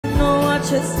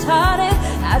I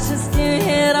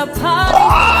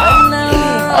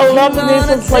love the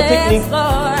nasal slide technique.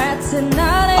 Ah!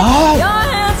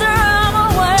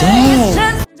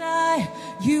 Damn!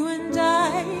 You and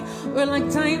I were like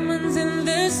diamonds in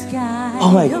the sky.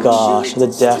 Oh my gosh,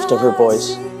 the depth of her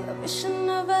voice.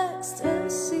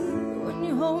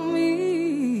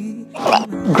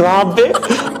 Grabe!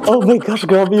 Oh my gosh,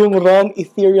 grabe yung run,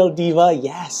 ethereal diva.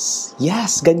 Yes!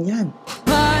 Yes, ganyan.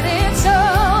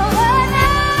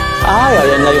 Ay,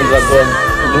 ayan na yung dragon.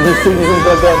 Gumising yung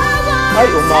dragon. Ay,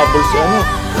 umabol siya na.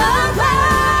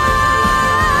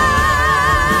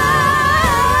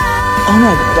 Oh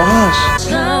my gosh!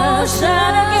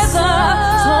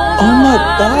 Oh my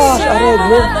gosh!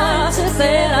 Areglo!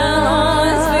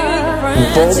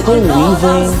 Vocal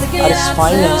weaving at its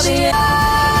finest.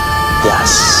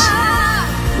 Yes!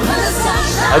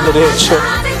 Ay, diretso.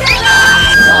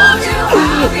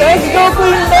 Let's go,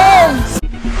 Queendom!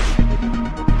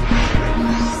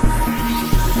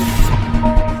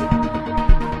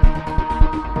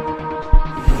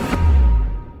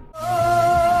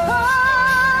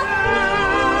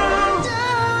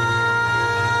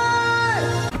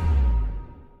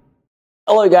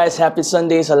 Hello guys, happy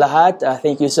Sunday sa lahat.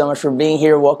 Thank you so much for being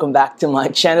here. Welcome back to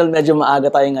my channel. Medyo maaga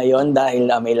tayo ngayon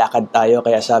dahil may lakad tayo.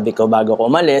 Kaya sabi ko bago ko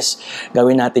umalis,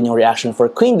 gawin natin yung reaction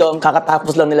for Queendom.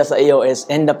 Kakatapos lang nila sa AOS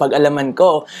and napag-alaman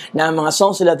ko na mga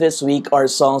songs nila this week are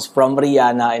songs from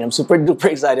Rihanna. And I'm super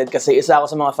duper excited kasi isa ako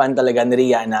sa mga fan talaga ni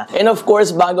Rihanna. And of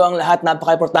course, bago ang lahat,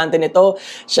 napaka-importante nito.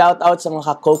 Shout out sa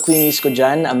mga co-queenies ko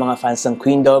dyan, ang mga fans ng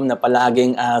Queendom na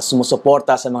palaging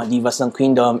sumusuporta sa mga divas ng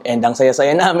Queendom. And ang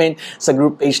saya-saya namin sa group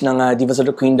page ng Divas of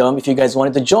the Queendom. If you guys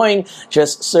wanted to join,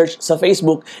 just search sa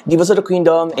Facebook, Divas of the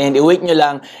Queendom, and i-wait nyo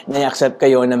lang na i-accept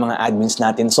kayo ng mga admins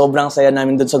natin. Sobrang saya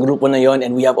namin dun sa grupo na yon,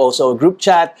 and we have also a group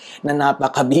chat na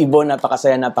napaka-bibo,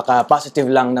 napakasaya,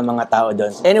 napaka-positive lang ng mga tao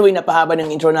dun. Anyway, napahaba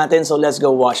ng intro natin, so let's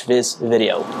go watch this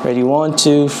video. Ready? 1,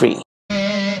 2, 3.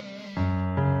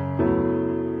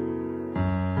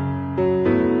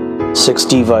 Six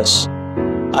divas.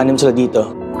 6 sila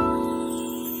dito.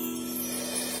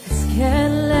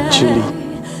 Julie.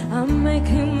 I'm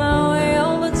making my way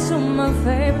over to my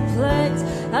favorite place.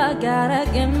 I gotta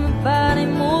get my body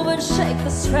moving, shake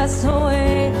the stress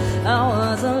away. I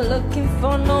wasn't looking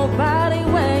for nobody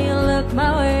when you look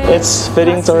my way. It's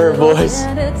fitting to her voice.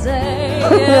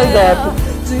 Oh my God.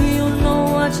 Do you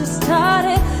know what you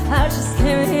started? I just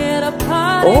came here to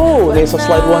party. Oh, nasal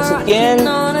slide once again.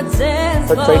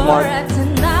 Her trademark.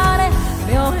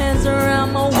 Your hands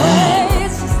around my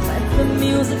waist, just let the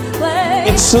music play.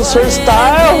 It suits her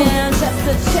style.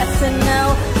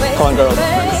 Come on, girl.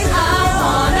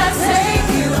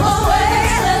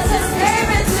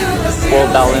 Well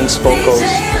balanced vocals.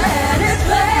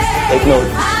 Take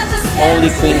note. Only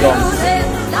Queendom.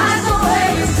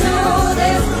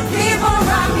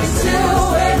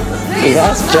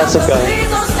 Yes, Jessica.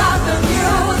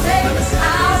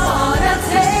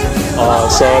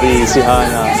 Oh, sorry, si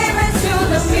Hannah.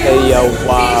 Hey,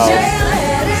 wow.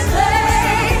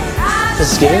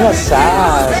 Just giving us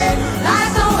sass.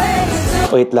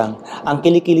 Wait lang. Ang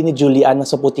kilikili ni Julian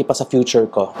nasa puti pa sa future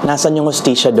ko. Nasaan yung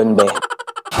hostisya doon, be?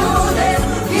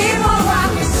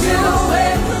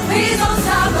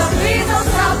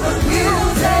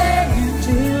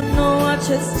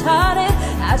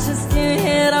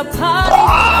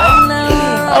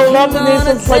 I love the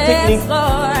nasal slide technique.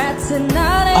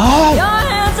 Ah!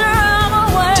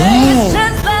 Damn!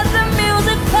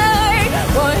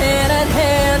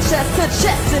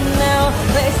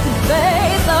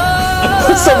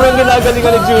 Sobrang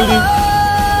ginagalingan ni Julie.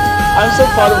 I'm so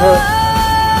proud of her.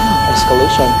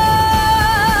 Escalation.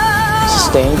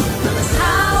 Sustained.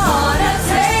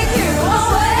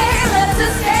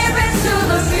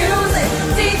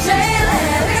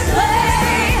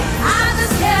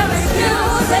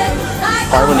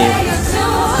 Harmony.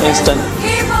 Instant.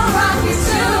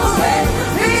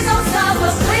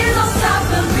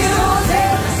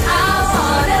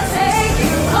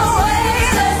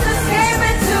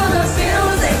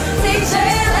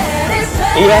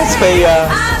 Yes, Paya.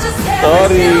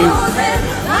 Sorry.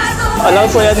 Alam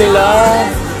ko yan nila.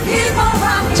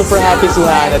 Super happy si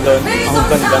Hannah doon. Ang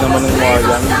ganda naman ng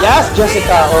Morgan. Yes,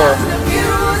 Jessica. Oh.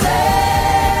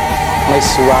 May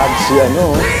swag si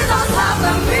ano.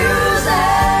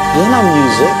 Yan ang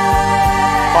music.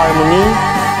 Harmony.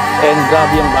 And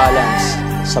grabe yung balance.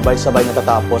 Sabay-sabay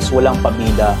natatapos. Walang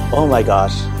pabida. Oh my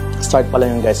gosh. Start pa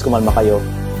lang yun guys. Kumalma kayo.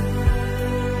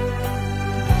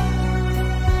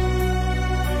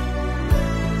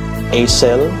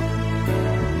 Acel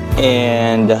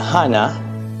and Hannah.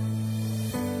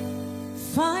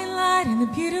 Fine light in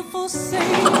the beautiful sea.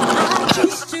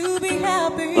 Just to be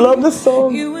happy. Love the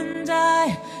song. You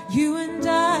and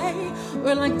I,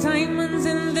 we're like diamonds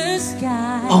in the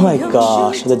sky. Oh my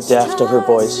gosh, the depth of her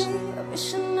voice. A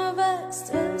vision of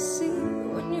ecstasy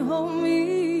when you hold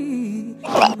me.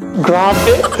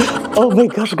 Grabe. Oh my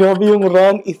gosh, grabe yung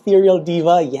run. Ethereal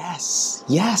diva. Yes.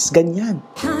 Yes, ganyan.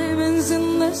 Diamonds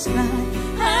in the sky.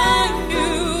 I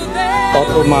knew that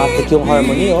Automatic yung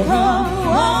harmony, oh.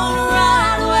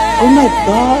 Oh my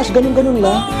gosh, ganun-ganun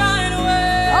lang.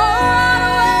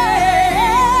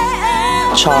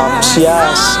 Chops,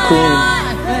 yes, Queen.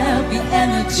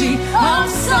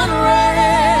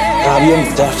 Grabe yung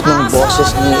depth ng boses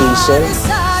ni Hazel.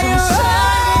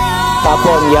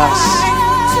 Tapon, yes.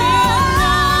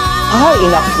 Ay,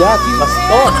 inakyat.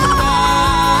 Basto.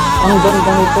 Ang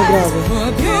ganda nito, grabe.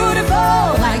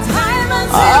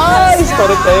 Ay,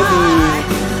 storytelling.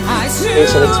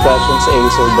 Facial expression sa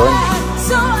Hazel doon.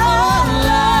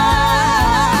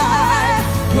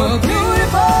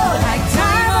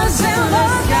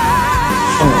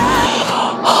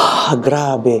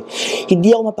 Grabe.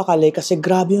 Hindi ako mapakali kasi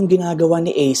grabe yung ginagawa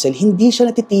ni Hazel. Hindi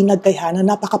siya natitinag kay Hannah.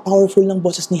 Napaka-powerful ng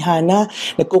boses ni Hannah.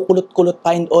 Nagkukulot-kulot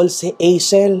pa and all si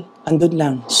Hazel. Andun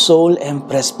lang. Soul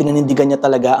Empress. Pinanindigan niya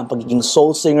talaga ang pagiging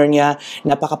soul singer niya.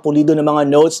 Napakapulido ng mga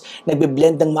notes.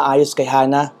 Nagbe-blend ng maayos kay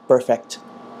Hannah. Perfect.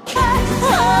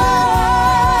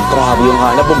 Grabe yung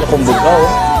Hannah. Buga-kumbuga,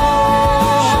 oh.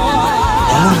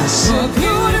 Yes.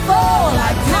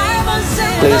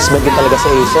 Placement din talaga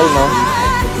sa Hazel, no?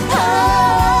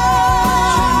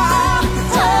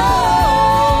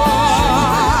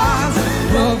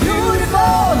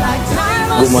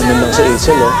 Gumanon lang sa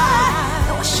Hazel, oh.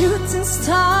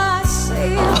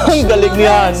 Ang galing ni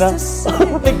Hannah.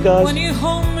 Oh my gosh.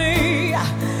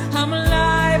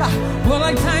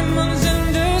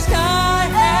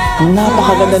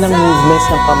 Napakaganda ng movements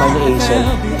ng kamay ni Hazel.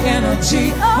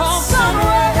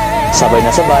 Sabay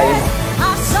na sabay.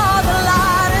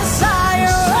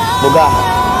 Buga.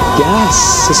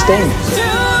 Yes, sustain.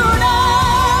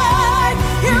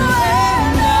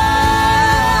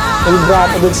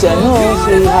 Nag-brato dun si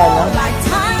si Hannah.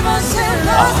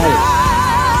 Ay.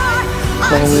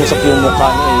 Nangingisap yung mukha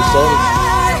ni Hazel.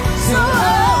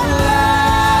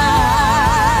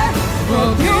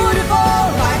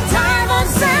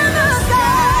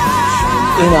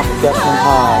 Inakyat ng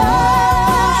Hannah.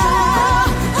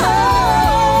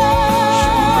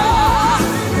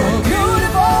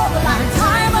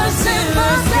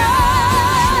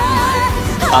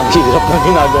 Ang hirap na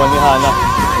ginagawa ni Hannah.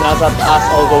 Nasa taas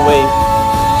all the way.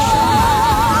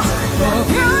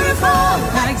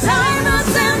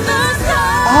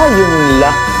 Ah, yung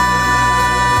la.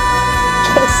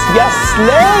 Yes,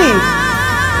 slay!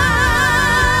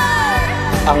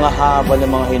 Ang haba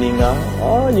ng mga hininga.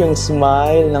 Oh, yung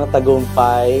smile ng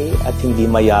tagumpay at hindi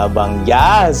mayabang.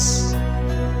 Yes!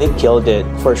 They killed it,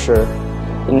 for sure.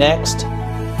 Next,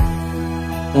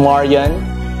 Marian.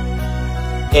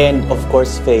 And of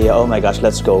course, Feya. Oh my gosh,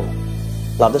 let's go.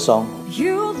 Love the song.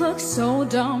 You look so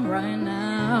dumb right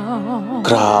now.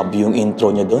 Grabe yung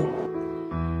intro niya dun.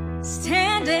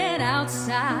 Standing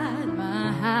outside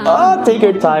my house. Ah, take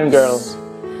your time, girl.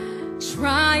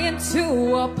 Trying to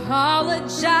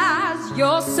apologize.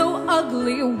 You're so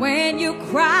ugly when you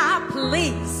cry,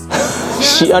 please.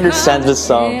 She understands the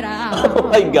song. Oh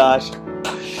my gosh.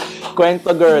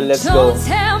 Kwento girl, let's go. Don't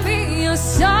tell me you're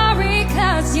sorry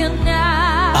cause you're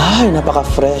not. Ay,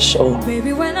 napaka-fresh. Oh.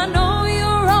 Baby, when I know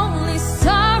you're only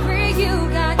sorry you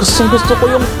got Gusto ko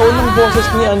yung tone ng boses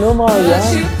ni Marian.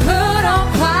 you put on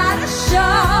quite a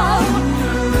show.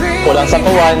 Kulang sa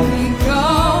kawan.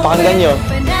 Pakinggan nyo.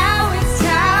 But now it's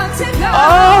time to go.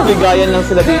 Ah, bigayan lang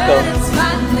sila dito. Curtains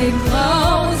finally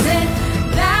closing.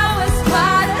 Now it's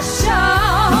quite a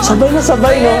show. Sabay na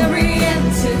sabay, no? Very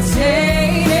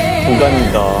entertaining. Ang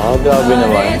ganda. Grabe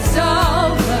naman. It's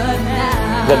over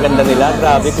now. Gaganda nila.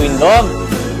 Grabe, QUEENDOM.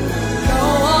 Go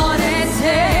on and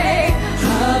take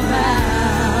a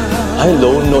bow. Ay,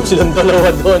 low note silang dalawa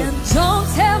doon. Don't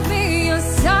tell me you're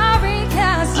sorry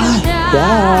cause you're not.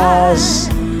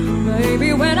 Yes.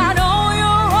 Baby, when I know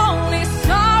you're only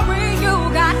sorry you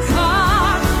got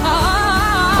caught.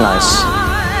 Nice.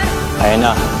 Ayan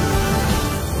na.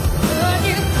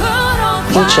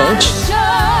 Can change?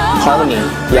 Harmony.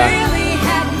 Yeah. Really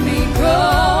had me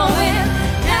going.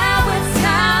 Now it's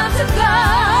time to go.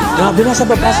 Grabe na sa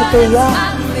baba si Feya.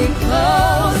 Finally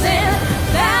closing.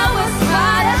 That was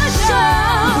quite a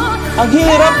show. Ang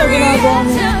hirap na ginagawa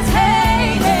mo.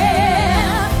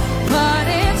 But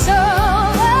it's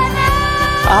over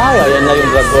now. Ay, ayan na yung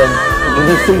dragon.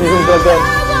 Ginising yung dragon.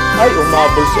 Ay,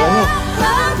 umabol siya.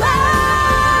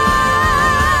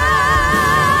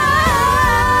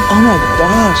 Oh my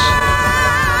gosh!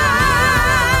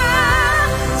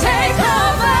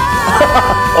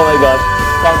 Oh my gosh,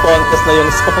 pang contest na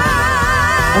yung song.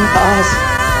 Ang taas.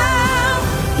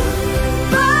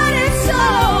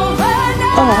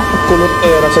 Kulot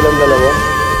era silang dalawa.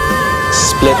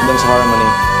 Split din sa harmony.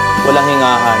 Walang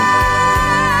hingahan.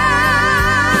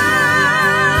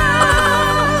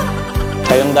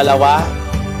 Kayong dalawa,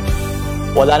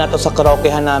 wala na to sa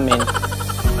karaokehan namin.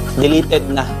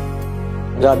 Deleted na.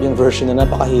 Grabe yung version na,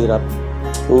 napakahirap.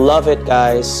 Love it,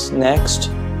 guys. Next.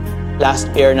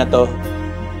 Last pair na to.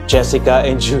 Jessica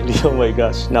and Julie. Oh my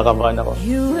gosh, nakabahan ako.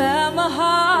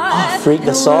 Freak,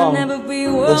 the song.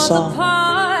 The song.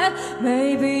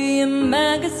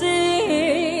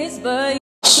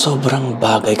 Sobrang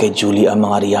bagay kay Julie ang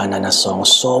mga Rihanna na song.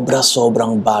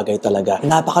 Sobrang bagay talaga.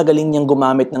 Napakagaling niyang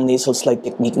gumamit ng nasal slide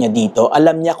technique niya dito.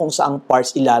 Alam niya kung saang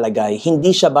parts ilalagay. Hindi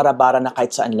siya bara-bara na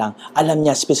kahit saan lang. Alam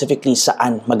niya specifically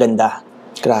saan maganda.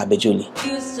 Grabe, Julie.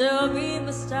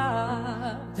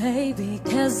 Baby,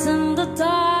 'cause in the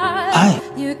dark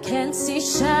you can't see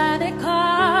shiny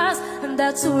cars, and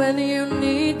that's when you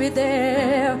need me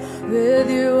there.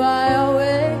 With you I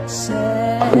always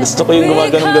say. Gusto ko yung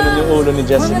gumagano'n yung ulo ni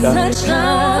Jessica.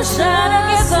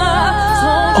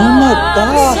 Oh my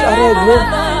gosh, arreglo.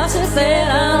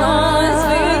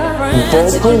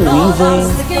 Vocal weaving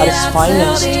at its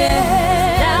finest.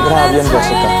 Grabe yan,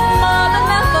 Jessica.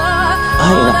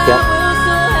 Ay, inakyat.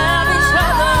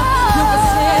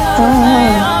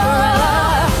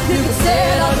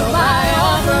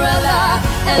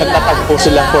 Nagtatagpo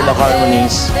sila for the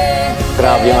harmonies.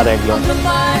 Grabe yung areglo.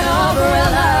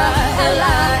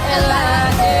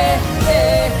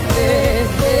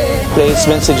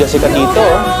 Placement si Jessica dito.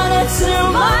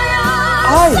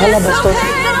 Ay, hala, bastos.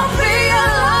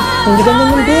 Hindi ganyan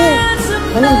yung day.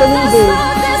 Anong ganyan day?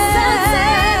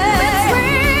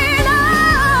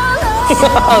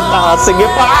 Sige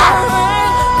pa!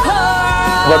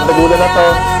 Magdagulan na to.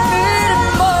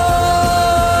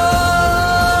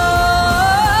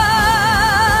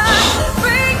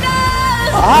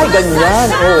 Ay, ganyan.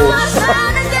 Oh.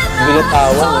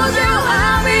 Binatawan.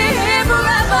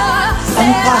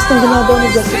 Ang fast ng ginagawa ni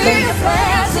Jessica.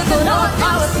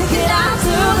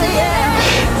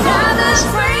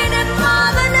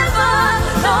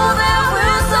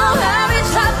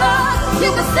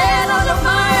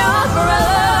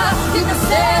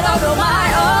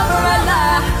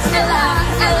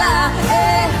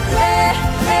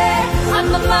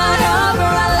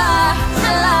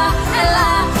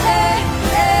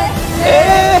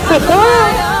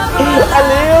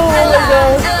 Aliw! Oh my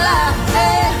God!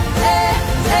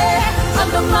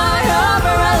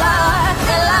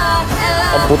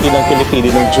 Ang puti ng kilikili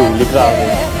ng Julie, grabe.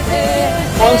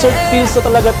 Concert feels na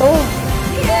talaga to.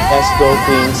 Let's go,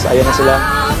 Queens. Ayan na sila.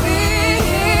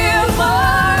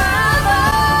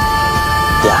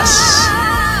 Yes!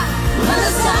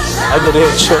 Ay,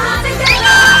 diretso.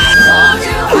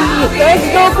 Let's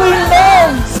go, QUEENDOM!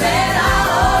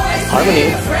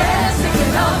 Harmony.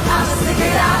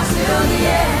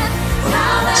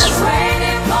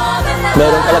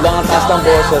 Meron talagang ang taas ng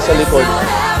boses sa likod.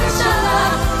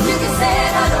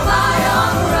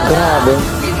 Grabe.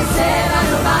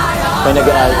 May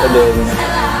nag-aalta din.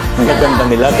 Ang gaganda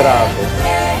nila, grabe.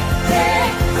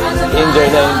 Enjoy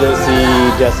na enjoy si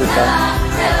Jessica.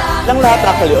 Lang lahat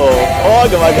actually, oh. Oh,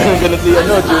 gumagano'n si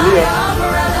Julie.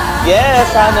 Yes,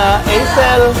 Hannah.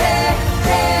 Aisel.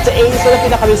 Si Aisel ang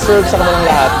pinaka-reserve sa kanilang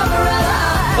lahat.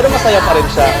 Pero masaya pa rin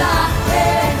siya.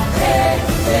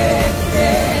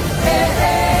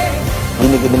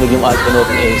 Dinig yung alto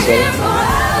note ni Aisel.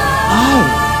 Ay!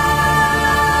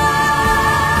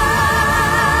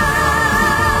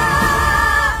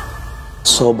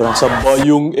 Sobrang sabay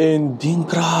yung ending.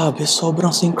 Grabe, sobrang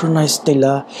synchronized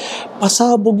nila.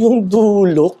 Pasabog yung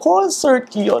dulo. Concert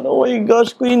yun. Oh my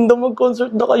gosh, QUEENDOM, mag-concert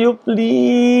na kayo,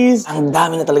 please. Ang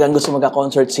dami na talagang gusto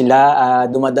magka-concert sila.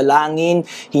 Dumadalangin,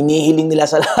 hinihiling nila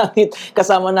sa langit.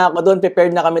 Kasama na ako doon.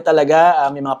 Prepared na kami talaga.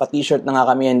 May mga pa-t-shirt na nga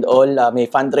kami and all. May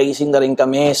fundraising na rin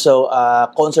kami. So,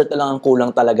 concert na lang ang kulang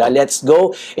talaga. Let's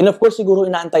go. And of course, siguro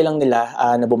inaantay lang nila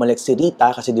na bumalik si Rita.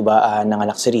 Kasi diba,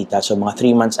 nanganak si Rita. So, mga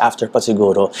 3 months after pa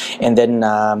siguro. And then,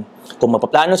 kung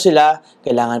mapaplano sila,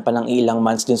 kailangan pa ng ilang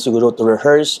months din siguro to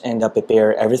rehearse and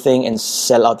prepare everything and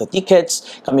sell out the tickets.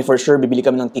 Kami for sure, bibili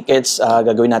kami ng tickets.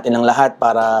 Gagawin natin ng lahat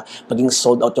para maging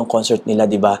sold out yung concert nila,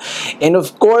 diba? And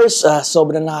of course,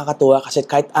 sobrang nakakatuwa kasi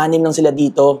kahit 6 lang sila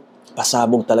dito,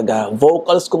 pasabog talaga.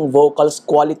 Vocals kung vocals,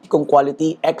 quality kung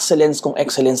quality, excellence kung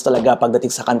excellence talaga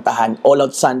pagdating sa kantahan. All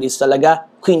out Sundays talaga.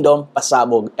 Queendom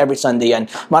Pasabog. Every Sunday yan.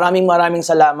 Maraming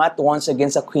salamat once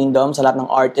again sa Queendom, sa lahat ng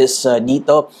artists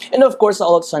dito. And of course,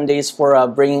 all of Sundays for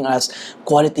bringing us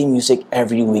quality music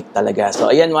every week talaga. So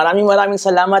ayan, maraming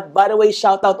salamat. By the way,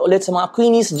 shout out ulit sa mga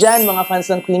Queenies dyan, mga fans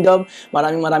ng Queendom.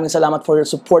 Maraming salamat for your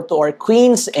support to our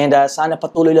Queens. And sana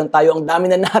patuloy lang tayo. Ang dami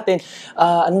na natin.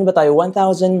 Ano ba tayo?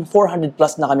 1,400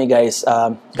 plus na kami, guys.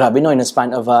 Grabe no, in a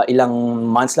span of ilang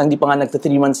months lang. Di pa nga nagta 3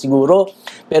 months siguro.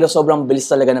 Pero sobrang bilis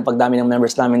talaga ng pagdami ng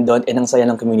members namin doon and ang saya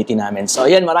ng community namin. So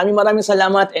ayan, maraming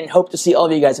salamat and hope to see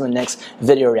all of you guys in the next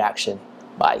video reaction.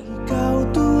 Bye!